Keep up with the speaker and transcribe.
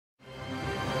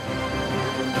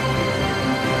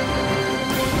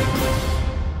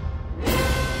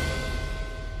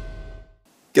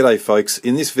G'day folks,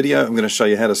 in this video I'm going to show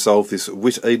you how to solve this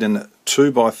Whiteden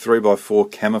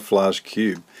 2x3x4 camouflage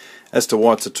cube. As to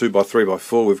why it's a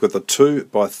 2x3x4, we've got the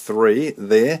 2x3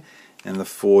 there and the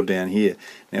 4 down here.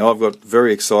 Now I've got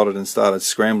very excited and started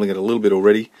scrambling it a little bit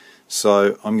already,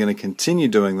 so I'm going to continue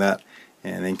doing that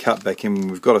and then cut back in when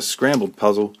we've got a scrambled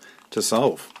puzzle to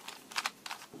solve.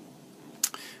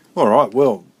 Alright,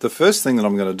 well the first thing that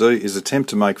I'm going to do is attempt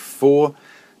to make 4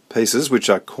 pieces which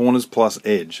are corners plus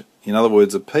edge. In other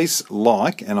words, a piece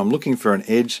like, and I'm looking for an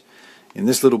edge in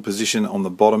this little position on the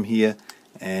bottom here,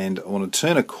 and I want to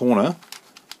turn a corner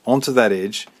onto that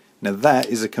edge. Now that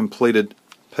is a completed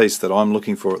piece that I'm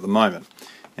looking for at the moment,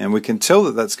 and we can tell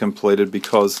that that's completed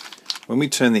because when we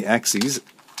turn the axes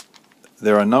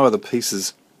there are no other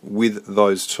pieces with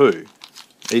those two.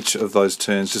 Each of those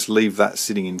turns just leave that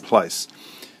sitting in place.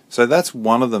 So that's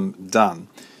one of them done.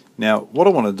 Now what I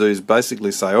want to do is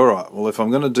basically say, alright, well if I'm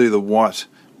going to do the white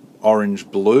orange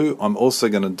blue, I'm also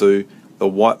going to do the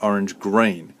white orange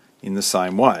green in the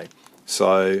same way.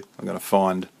 So I'm going to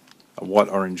find a white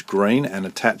orange green and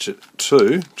attach it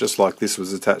to, just like this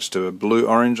was attached to a blue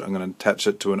orange, I'm going to attach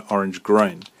it to an orange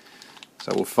green.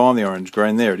 So we'll find the orange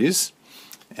green, there it is,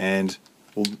 and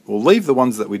we'll leave the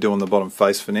ones that we do on the bottom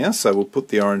face for now. So we'll put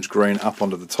the orange green up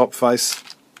onto the top face.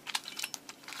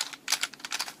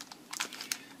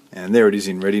 And there it is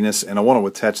in readiness, and I want to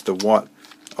attach the white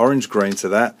orange green to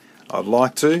that. I'd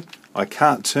like to. I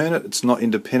can't turn it, it's not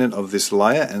independent of this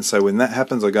layer, and so when that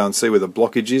happens I go and see where the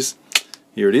blockage is.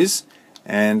 Here it is,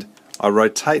 and I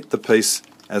rotate the piece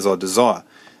as I desire.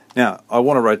 Now I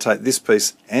want to rotate this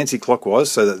piece anti-clockwise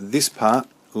so that this part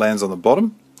lands on the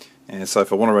bottom, and so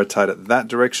if I want to rotate it that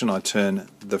direction I turn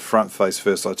the front face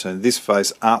first. I turn this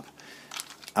face up,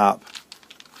 up,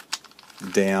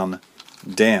 down,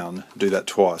 down, do that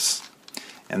twice,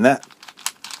 and that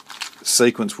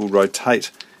sequence will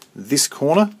rotate this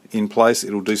corner in place.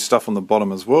 It'll do stuff on the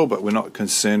bottom as well, but we're not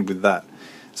concerned with that.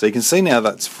 So you can see now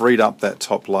that's freed up that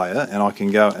top layer, and I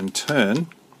can go and turn,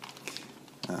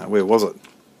 where was it?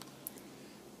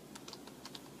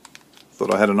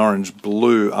 Thought I had an orange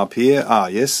blue up here. Ah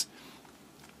yes.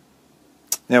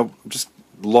 Now just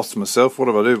lost myself. What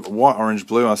did I do? White orange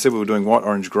blue. I said we were doing white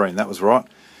orange green. That was right.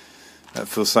 That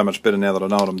feels so much better now that I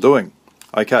know what I'm doing.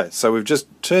 Okay, so we've just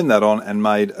turned that on and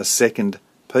made a second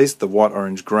piece, the white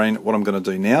orange green. What I'm going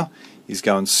to do now is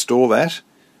go and store that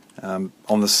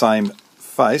on the same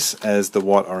face as the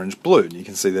white orange blue. And you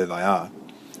can see there they are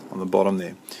on the bottom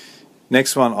there.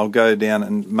 Next one, I'll go down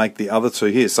and make the other two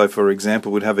here. So for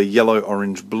example, we'd have a yellow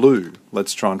orange blue.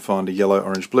 Let's try and find a yellow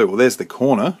orange blue. Well, there's the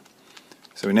corner.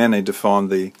 So we now need to find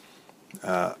the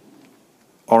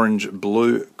orange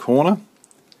blue corner,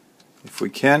 if we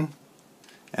can.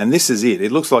 And this is it.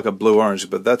 It looks like a blue-orange,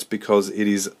 but that's because it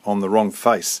is on the wrong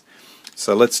face.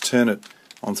 So let's turn it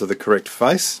onto the correct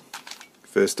face,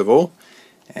 first of all.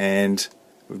 And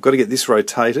we've got to get this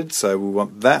rotated, so we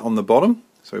want that on the bottom.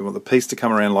 So we want the piece to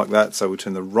come around like that, so we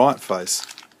turn the right face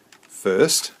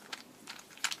first.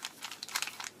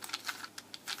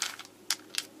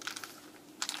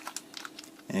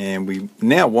 And we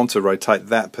now want to rotate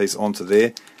that piece onto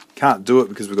there. Can't do it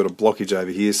because we've got a blockage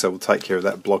over here, so we'll take care of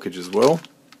that blockage as well.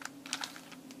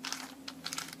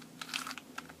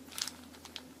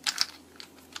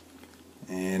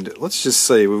 And let's just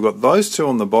see, we've got those two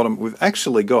on the bottom. We've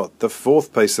actually got the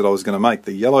fourth piece that I was going to make,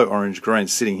 the yellow orange green,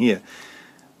 sitting here.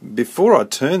 Before I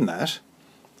turn that,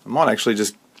 I might actually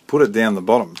just put it down the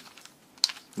bottom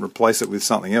and replace it with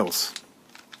something else.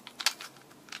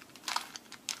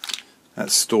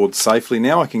 That's stored safely.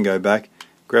 Now I can go back,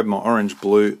 grab my orange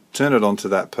blue, turn it onto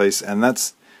that piece, and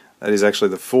that is actually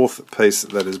the fourth piece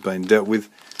that has been dealt with.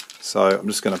 So I'm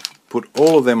just going to put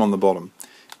all of them on the bottom.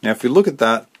 Now if you look at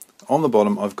that, on the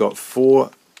bottom I've got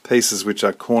 4 pieces which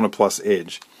are corner plus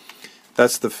edge.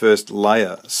 That's the first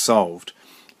layer solved.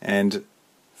 And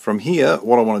from here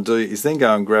what I want to do is then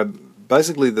go and grab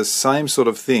basically the same sort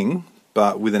of thing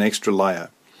but with an extra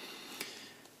layer.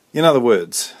 In other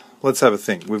words, let's have a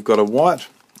think. We've got a white,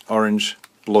 orange,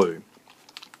 blue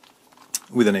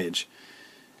with an edge.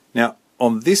 Now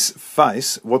on this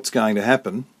face what's going to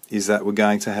happen is that we're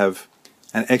going to have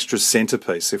an extra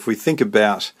centerpiece. If we think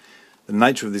about the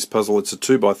nature of this puzzle, it's a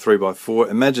 2x3x4.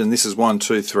 Imagine this is 1,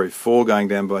 2, 3, 4 going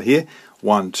down by here.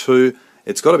 1, 2.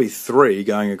 It's got to be 3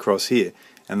 going across here.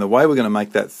 And the way we're going to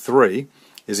make that 3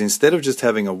 is instead of just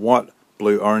having a white,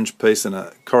 blue, orange piece and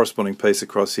a corresponding piece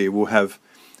across here, we'll have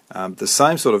the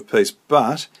same sort of piece,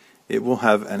 but it will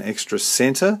have an extra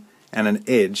center and an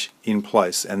edge in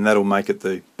place, and that'll make it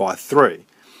the by 3.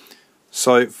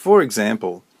 So for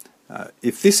example,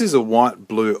 if this is a white,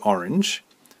 blue, orange,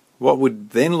 what we'd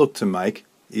then look to make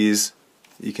is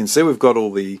you can see we've got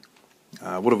all the,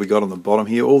 what have we got on the bottom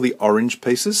here? All the orange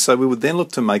pieces. So we would then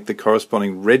look to make the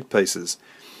corresponding red pieces.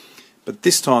 But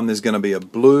this time there's going to be a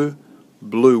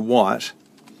blue-white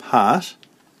part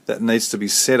that needs to be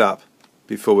set up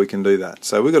before we can do that.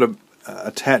 So we've got to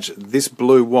attach this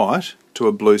blue-white to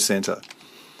a blue center.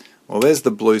 Well, there's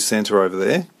the blue center over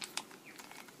there,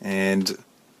 and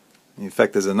in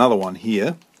fact there's another one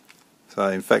here. So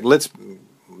in fact,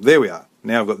 there we are.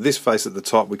 Now I've got this face at the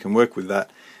top, we can work with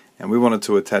that, and we wanted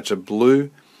to attach a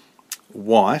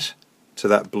blue-white to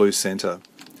that blue center.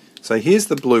 So here's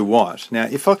the blue-white. Now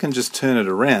if I can just turn it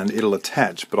around, it'll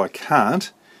attach, but I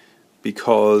can't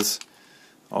because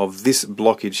of this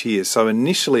blockage here. So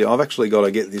initially I've actually got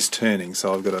to get this turning,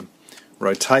 so I've got to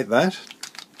rotate that.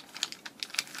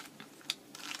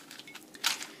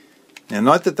 Now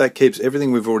note that that keeps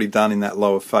everything we've already done in that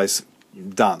lower face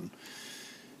done.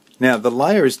 Now the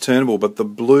layer is turnable, but the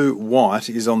blue-white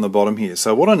is on the bottom here.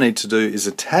 So what I need to do is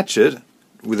attach it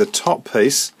with a top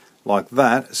piece like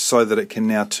that so that it can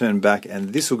now turn back,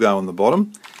 and this will go on the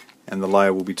bottom and the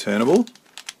layer will be turnable.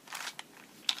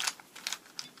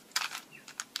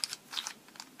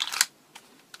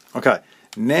 Okay,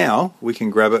 now we can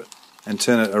grab it and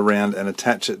turn it around and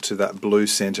attach it to that blue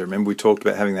center. Remember we talked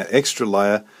about having that extra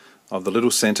layer of the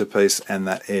little centerpiece and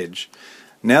that edge.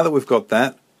 Now that we've got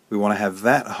that, we want to have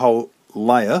that whole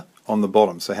layer on the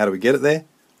bottom. So how do we get it there?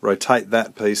 Rotate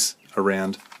that piece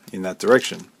around in that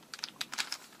direction.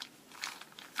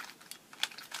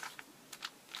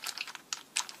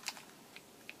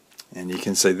 And you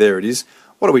can see there it is.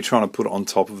 What are we trying to put on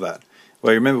top of that?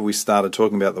 Well, remember we started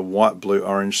talking about the white, blue,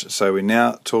 orange, so we're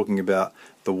now talking about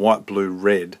the white, blue,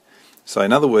 red. So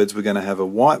in other words, we're going to have a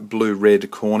white, blue, red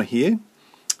corner here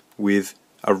with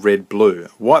a red, blue.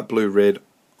 White, blue, red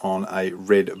on a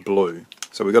red, blue.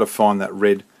 So we've got to find that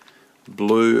red,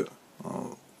 blue.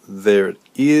 Oh, there it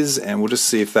is, and we'll just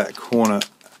see if that corner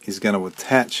is going to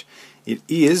attach. It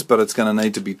is, but it's going to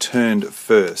need to be turned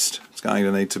first. It's going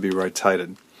to need to be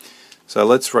rotated. So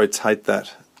let's rotate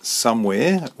that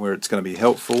somewhere where it's going to be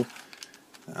helpful.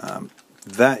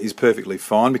 That is perfectly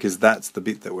fine because that's the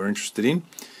bit that we're interested in.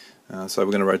 So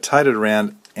we're going to rotate it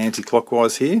around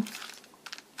anti-clockwise here.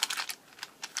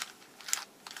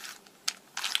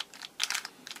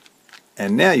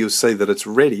 And now you'll see that it's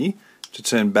ready to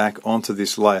turn back onto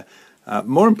this layer.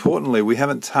 More importantly, we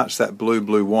haven't touched that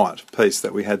blue-blue-white piece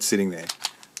that we had sitting there.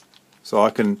 So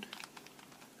I can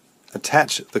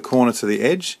attach the corner to the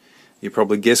edge. You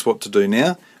probably guess what to do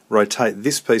now. Rotate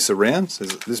this piece around. So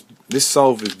this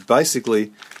solve is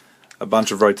basically a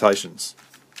bunch of rotations.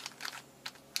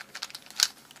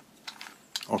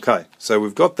 Okay, so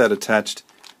we've got that attached.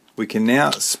 We can now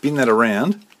spin that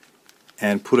around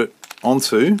and put it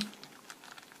onto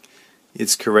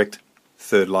its correct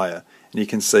third layer. And you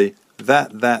can see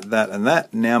that, and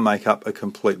that now make up a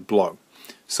complete block.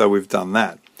 So we've done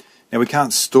that. Now we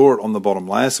can't store it on the bottom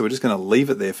layer, so we're just going to leave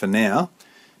it there for now.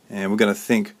 And we're going to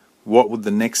think, what would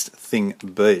the next thing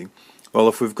be? Well,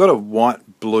 if we've got a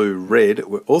white, blue, red,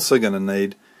 we're also going to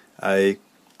need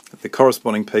the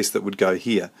corresponding piece that would go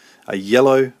here. A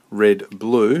yellow, red,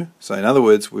 blue. So in other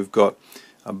words, we've got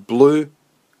a blue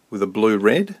with a blue,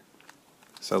 red.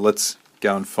 So let's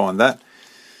go and find that.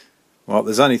 Well,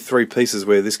 there's only three pieces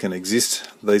where this can exist,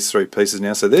 these three pieces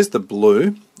now. So there's the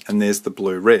blue and there's the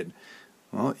blue, red.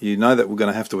 Well, you know that we're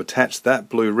going to have to attach that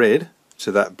blue, red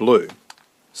to that blue.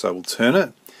 So we'll turn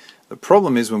it. The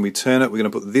problem is when we turn it, we're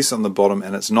going to put this on the bottom,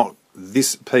 and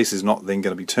this piece is not then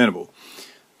going to be turnable.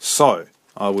 So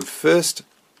I would first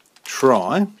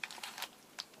try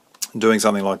doing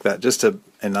something like that just to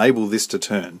enable this to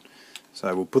turn.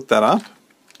 So we'll put that up.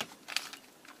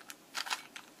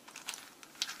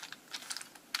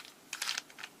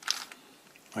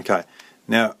 Okay,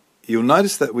 now you'll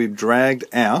notice that we've dragged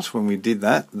out, when we did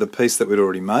that, the piece that we'd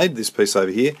already made, this piece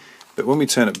over here, but when we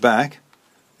turn it back,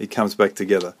 it comes back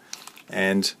together.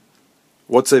 And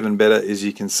what's even better is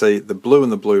you can see the blue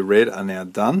and the blue red are now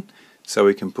done, so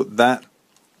we can put that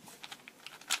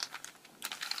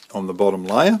on the bottom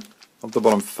layer, of the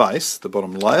bottom face, the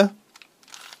bottom layer,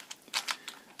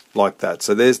 like that.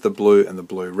 So there's the blue and the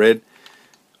blue red.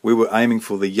 We were aiming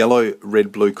for the yellow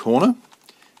red blue corner,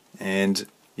 and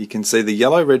you can see the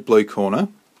yellow red blue corner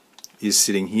is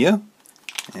sitting here.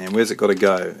 And where's it got to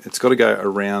go? It's got to go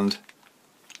around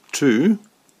to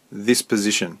this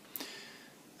position.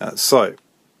 So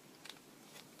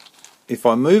if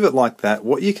I move it like that,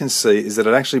 what you can see is that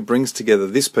it actually brings together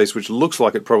this piece, which looks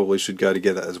like it probably should go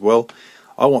together as well.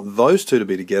 I want those two to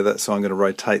be together, so I'm going to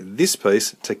rotate this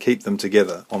piece to keep them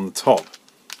together on the top.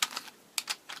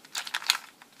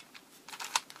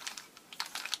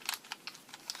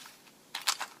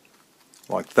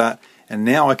 like that, and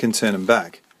now I can turn them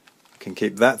back. I can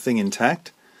keep that thing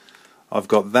intact. I've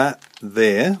got that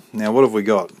there. Now what have we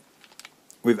got?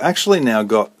 We've actually now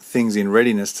got things in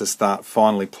readiness to start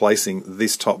finally placing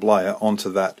this top layer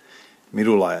onto that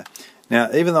middle layer.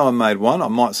 Now even though I made one, I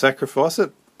might sacrifice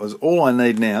it, because all I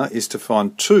need now is to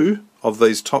find two of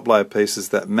these top layer pieces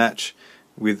that match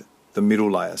with the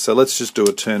middle layer. So let's just do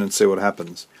a turn and see what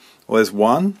happens. Well, there's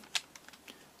one,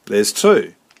 there's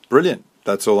two. Brilliant,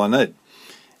 that's all I need.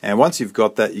 And once you've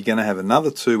got that, you're going to have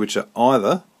another two which are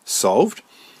either solved,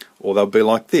 or they'll be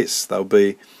like this. They'll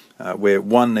be where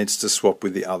one needs to swap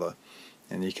with the other.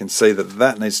 And you can see that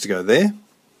that needs to go there,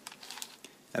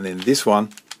 and then this one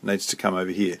needs to come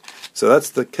over here. So that's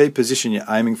the key position you're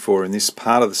aiming for in this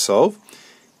part of the solve.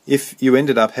 If you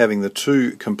ended up having the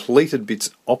two completed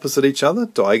bits opposite each other,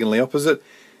 diagonally opposite,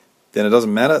 then it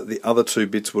doesn't matter. The other two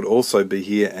bits would also be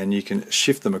here, and you can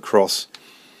shift them across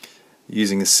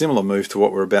using a similar move to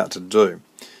what we're about to do.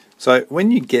 So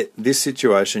when you get this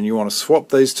situation, you want to swap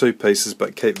these two pieces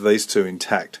but keep these two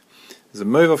intact. There's a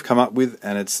move I've come up with,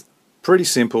 and it's pretty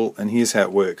simple, and here's how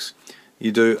it works.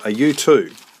 You do a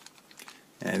U2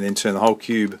 and then turn the whole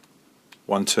cube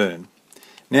one turn.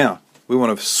 Now we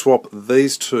want to swap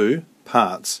these two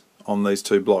parts on these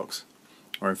two blocks,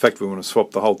 or in fact we want to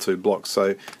swap the whole two blocks.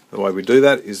 So the way we do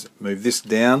that is move this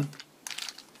down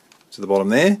to the bottom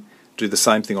there, do the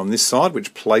same thing on this side,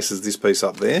 which places this piece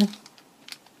up there,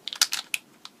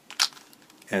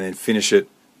 and then finish it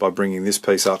by bringing this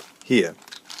piece up here.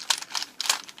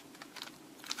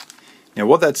 Now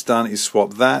what that's done is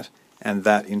swap that and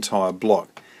that entire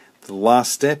block. The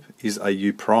last step is a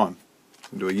U prime.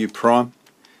 We do a U prime,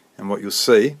 and what you'll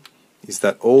see is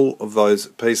that all of those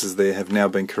pieces there have now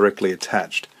been correctly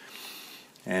attached.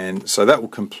 And so that will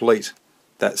complete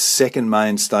that second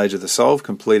main stage of the solve,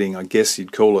 completing, I guess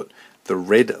you'd call it, the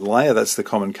red layer. That's the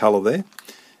common colour there.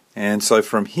 And so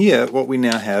from here, what we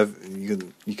now have,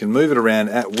 you can move it around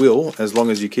at will as long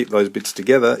as you keep those bits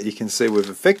together. You can see we've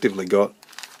effectively got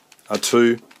a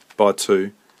 2 by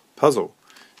 2 puzzle.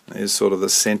 There's sort of the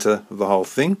centre of the whole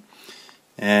thing.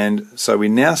 And so we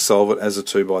now solve it as a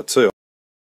 2 by 2.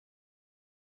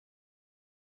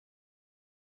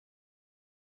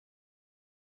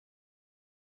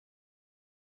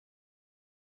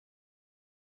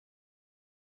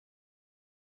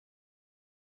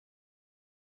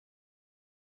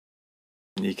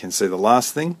 And you can see the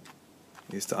last thing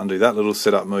is to undo that little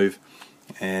setup move,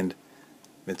 and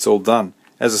it's all done.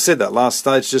 As I said, that last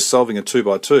stage, just solving a 2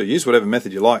 by 2. Use whatever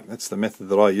method you like. That's the method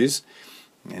that I use.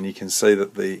 And you can see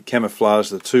that the camouflage,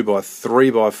 the 2 by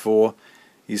 3 by 4,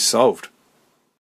 is solved.